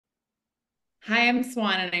Hi, I'm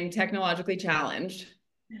Swan and I'm technologically challenged.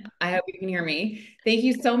 I hope you can hear me. Thank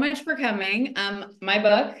you so much for coming. My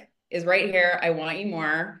book is right here. I Want You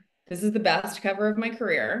More. This is the best cover of my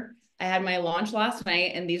career. I had my launch last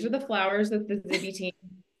night, and these are the flowers that the Zibby team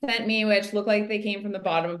sent me, which look like they came from the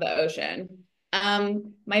bottom of the ocean.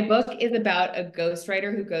 My book is about a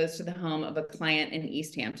ghostwriter who goes to the home of a client in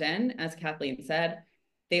East Hampton. As Kathleen said,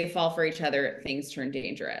 they fall for each other, things turn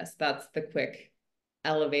dangerous. That's the quick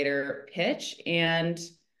elevator pitch. And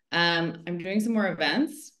I'm doing some more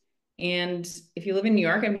events. And if you live in New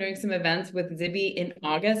York, I'm doing some events with Zibby in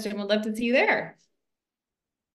August and would love to see you there.